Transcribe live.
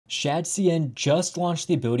Shadcn just launched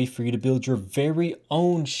the ability for you to build your very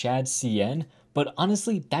own Shadcn, but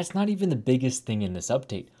honestly, that's not even the biggest thing in this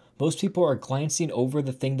update. Most people are glancing over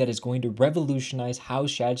the thing that is going to revolutionize how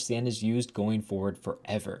Shadcn is used going forward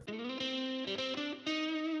forever.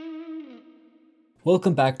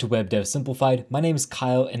 Welcome back to Web Dev Simplified. My name is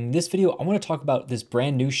Kyle, and in this video, I want to talk about this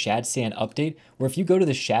brand new Shadcn update, where if you go to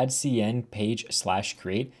the Shadcn page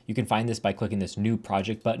 /create, you can find this by clicking this new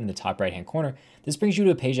project button in the top right hand corner. This brings you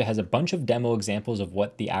to a page that has a bunch of demo examples of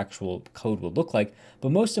what the actual code will look like.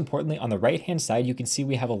 But most importantly, on the right hand side, you can see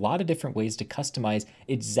we have a lot of different ways to customize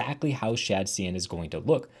exactly how Shadcn is going to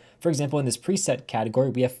look. For example, in this preset category,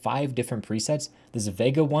 we have 5 different presets. This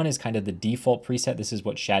Vega one is kind of the default preset. This is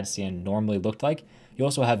what Shadcn normally looked like. You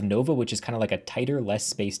also have Nova, which is kind of like a tighter, less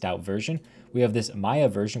spaced out version. We have this Maya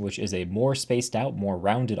version, which is a more spaced out, more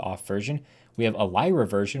rounded off version. We have a Lyra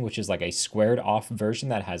version, which is like a squared off version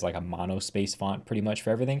that has like a mono space font pretty much for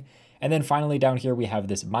everything. And then finally down here, we have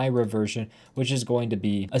this Myra version, which is going to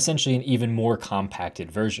be essentially an even more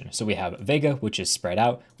compacted version. So we have Vega, which is spread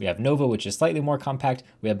out. We have Nova, which is slightly more compact.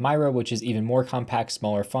 We have Myra, which is even more compact,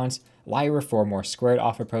 smaller fonts. Lyra for a more squared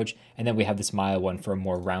off approach. And then we have this Maya one for a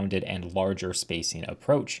more rounded and larger spacing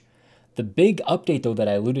approach. The big update though that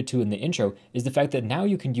I alluded to in the intro is the fact that now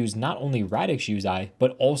you can use not only Radix UI,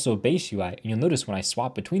 but also Base UI. And you'll notice when I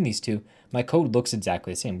swap between these two, my code looks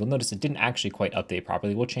exactly the same. We'll notice it didn't actually quite update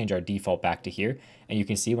properly. We'll change our default back to here. And you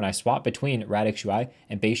can see when I swap between Radix UI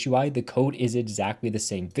and Base UI, the code is exactly the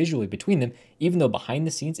same visually between them, even though behind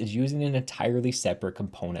the scenes is using an entirely separate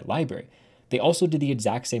component library. They also did the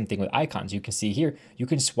exact same thing with icons. You can see here, you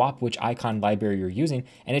can swap which icon library you're using,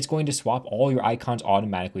 and it's going to swap all your icons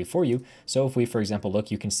automatically for you. So if we, for example,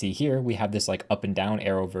 look, you can see here, we have this like up and down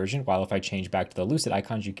arrow version, while if I change back to the Lucid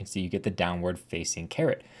icons, you can see you get the downward facing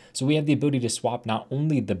caret. So we have the ability to swap not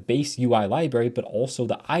only the base UI library, but also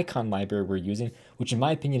the icon library we're using, which in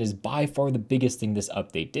my opinion is by far the biggest thing this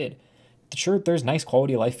update did. Sure, there's nice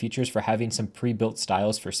quality of life features for having some pre-built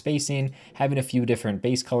styles for spacing, having a few different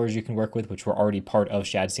base colors you can work with, which were already part of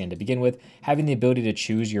Shadcn to begin with. Having the ability to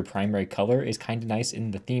choose your primary color is kind of nice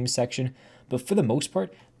in the themes section. But for the most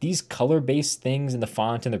part, these color-based things in the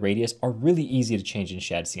font and the radius are really easy to change in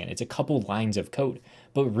Shadcn. It's a couple lines of code.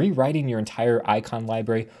 But rewriting your entire icon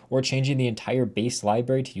library or changing the entire base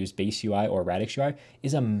library to use Base UI or Radix UI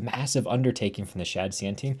is a massive undertaking from the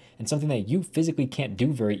Shadcn team and something that you physically can't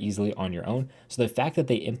do very easily on your own. So the fact that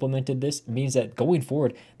they implemented this means that going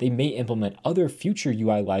forward, they may implement other future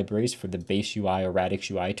UI libraries for the Base UI or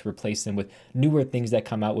Radix UI to replace them with newer things that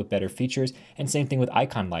come out with better features. And same thing with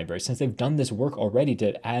icon libraries. Since they've done this work already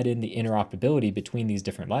to add in the interoperability between these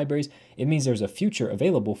different libraries, it means there's a future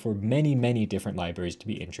available for many, many different libraries to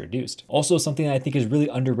be introduced. Also, something that I think is really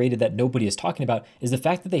underrated that nobody is talking about is the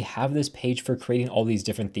fact that they have this page for creating all these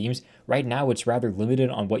different themes. Right now, it's rather limited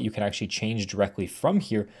on what you can actually change directly from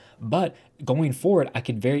here, but going forward, I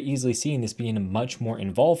could very easily see this being a much more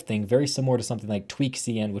involved thing, very similar to something like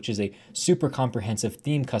TweakCN, which is a super comprehensive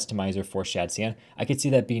theme customizer for Shadcn. I could see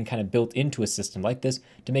that being kind of built into a system like this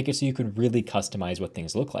to make it so you can really customize what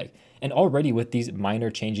things look like. And already with these minor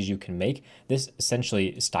changes you can make, this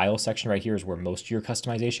essentially style section right here is where most of your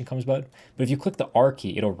customization comes about. But if you click the R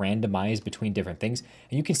key, it'll randomize between different things.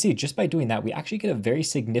 And you can see just by doing that, we actually get a very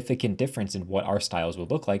significant difference in what our styles would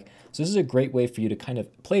look like. So this is a great way for you to kind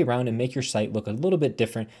of play around and make your site look a little bit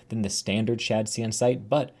different than the standard Shadcn site.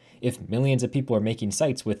 But if millions of people are making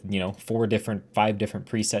sites with, 5 different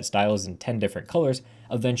preset styles and 10 different colors,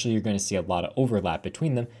 eventually you're going to see a lot of overlap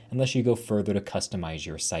between them unless you go further to customize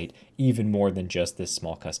your site even more than just this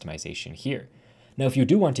small customization here. Now, if you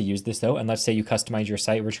do want to use this though, and let's say you customize your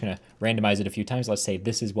site, we're just going to randomize it a few times. Let's say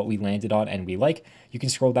this is what we landed on and we like. You can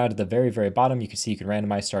scroll down to the very, very bottom. You can see you can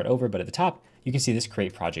randomize, start over, but at the top, you can see this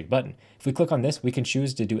create project button. If we click on this, we can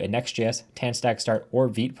choose to do a Next.js, TanStack Start, or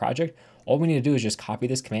Vite project. All we need to do is just copy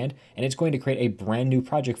this command, and it's going to create a brand new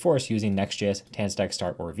project for us using Next.js, TanStack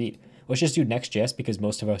Start, or Vite. Let's just do Next.js because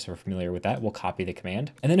most of us are familiar with that. We'll copy the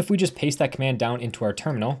command. And then if we just paste that command down into our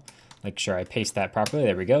terminal, make sure I paste that properly.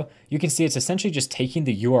 There we go. You can see it's essentially just taking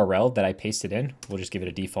the URL that I pasted in. We'll just give it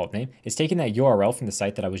a default name. It's taking that URL from the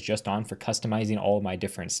site that I was just on for customizing all of my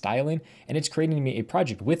different styling, and it's creating me a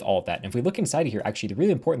project with all of that. And if we look inside of here, actually, the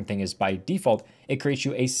really important thing is by default, it creates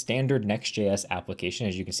you a standard Next.js application.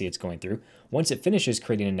 As you can see, it's going through. Once it finishes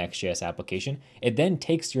creating a Next.js application, it then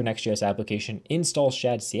takes your Next.js application, installs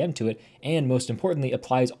Shadcn to it, and most importantly,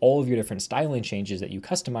 applies all of your different styling changes that you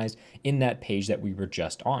customized in that page that we were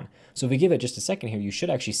just on. So if we give it just a second here, you should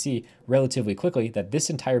actually see relatively quickly that this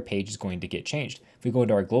entire page is going to get changed. If we go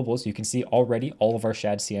into our globals, you can see already all of our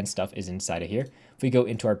Shadcn stuff is inside of here. If we go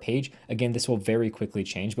into our page, again, this will very quickly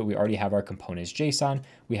change, but we already have our components JSON.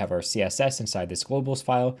 We have our CSS inside this globals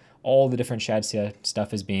file. All the different Shadcn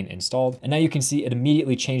stuff is being installed. And now you can see it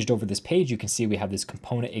immediately changed over this page. You can see we have this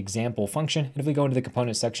component example function. And if we go into the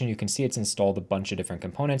component section, you can see it's installed a bunch of different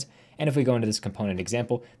components. And if we go into this component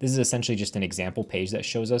example, this is essentially just an example page that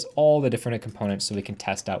shows us all the different components so we can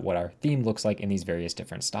test out what our theme looks like in these various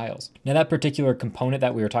different styles. Now that particular component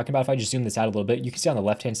that we were talking about, if I just zoom this out a little bit, you can see on the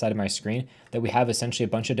left-hand side of my screen that we have essentially a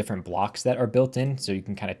bunch of different blocks that are built in. So you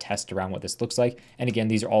can kind of test around what this looks like. And again,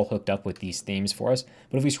 these are all hooked up with these themes for us.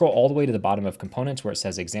 But if we scroll all the way to the bottom of components where it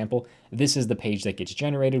says example, this is the page that gets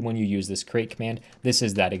generated when you use this create command. This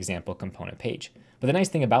is that example component page. But the nice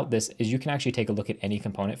thing about this is you can actually take a look at any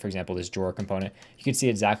component. For example, this drawer component, you can see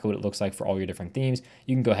exactly what it looks like for all your different themes.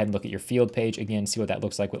 You can go ahead and look at your field page, again, see what that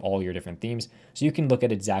looks like with all your different themes. So you can look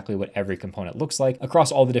at exactly what every component looks like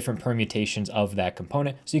across all the different permutations of that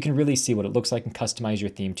component. So you can really see what it looks like and customize your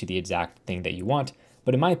theme to the exact thing that you want.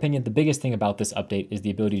 But in my opinion, the biggest thing about this update is the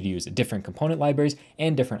ability to use different component libraries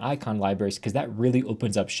and different icon libraries, because that really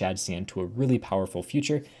opens up Shadcn to a really powerful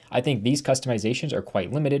future. I think these customizations are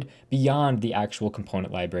quite limited beyond the actual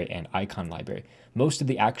component library and icon library. Most of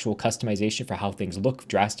the actual customization for how things look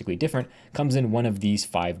drastically different comes in one of these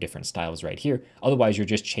 5 different styles right here. Otherwise, you're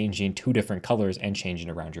just changing 2 different colors and changing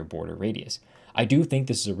around your border radius. I do think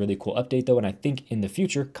this is a really cool update though, and I think in the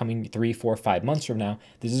future, coming 3, 4, 5 months from now,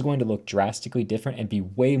 this is going to look drastically different and be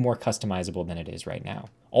way more customizable than it is right now.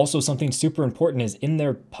 Also, something super important is in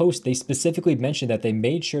their post, they specifically mentioned that they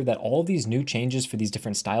made sure that all these new changes for these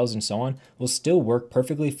different styles and so on will still work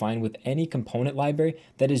perfectly fine with any component library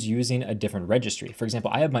that is using a different registry. For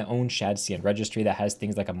example, I have my own Shadcn registry that has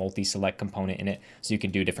things like a multi-select component in it, so you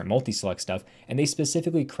can do different multi-select stuff. And they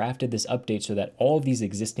specifically crafted this update so that all of these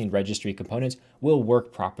existing registry components will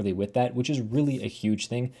work properly with that, which is really a huge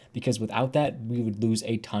thing, because without that, we would lose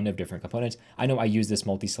a ton of different components. I know I use this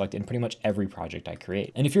multi-select in pretty much every project I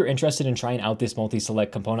create. And if you're interested in trying out this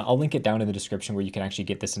multi-select component, I'll link it down in the description where you can actually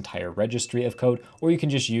get this entire registry of code, or you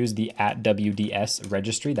can just use the @wds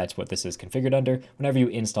registry. That's what this is configured under. Whenever you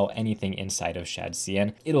install anything inside of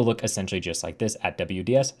Shadcn, it'll look essentially just like this,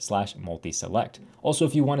 @wds/multi-select. Also,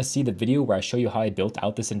 if you want to see the video where I show you how I built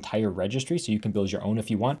out this entire registry so you can build your own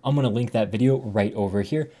if you want, I'm going to link that video right over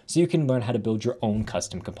here so you can learn how to build your own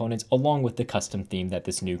custom components along with the custom theme that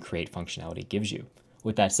this new create functionality gives you.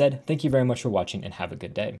 With that said, thank you very much for watching and have a good day.